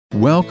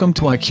Welcome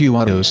to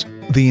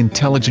IQautos, the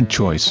intelligent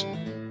choice.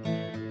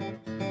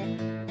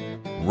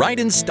 Ride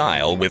in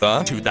style with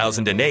a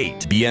 2008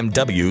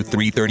 BMW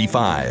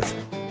 335.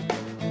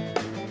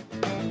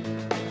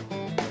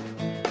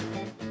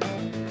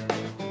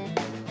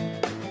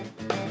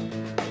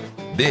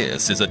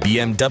 This is a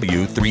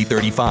BMW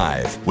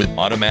 335 with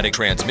automatic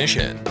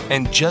transmission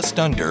and just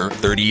under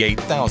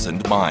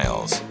 38,000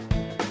 miles.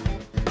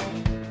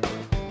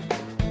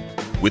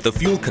 With a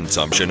fuel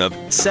consumption of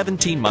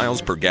 17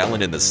 miles per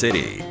gallon in the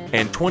city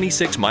and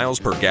 26 miles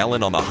per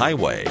gallon on the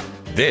highway,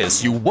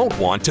 this you won't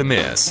want to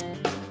miss.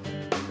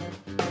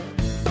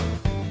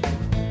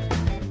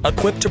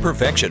 Equipped to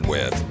perfection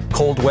with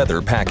cold weather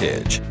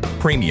package,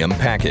 premium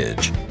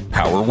package,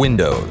 power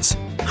windows,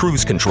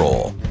 cruise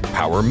control,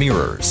 power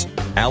mirrors,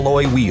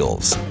 alloy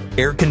wheels,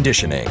 air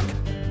conditioning,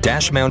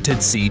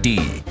 dash-mounted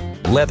CD,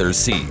 leather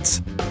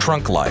seats,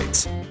 trunk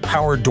lights,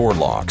 power door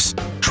locks,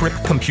 trip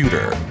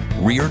computer,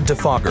 rear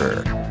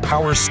defogger,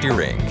 power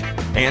steering,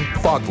 and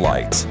fog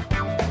lights.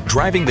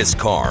 Driving this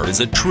car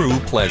is a true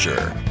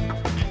pleasure.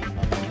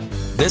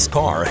 This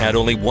car had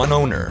only one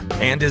owner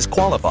and is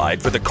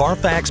qualified for the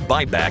Carfax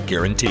buyback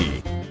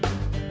guarantee.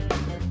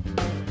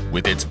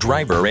 With its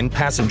driver and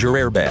passenger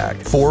airbag,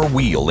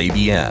 4-wheel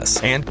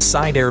ABS, and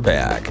side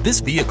airbag, this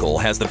vehicle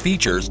has the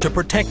features to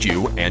protect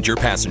you and your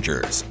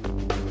passengers.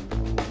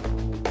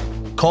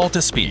 Call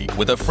to speak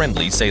with a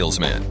friendly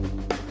salesman.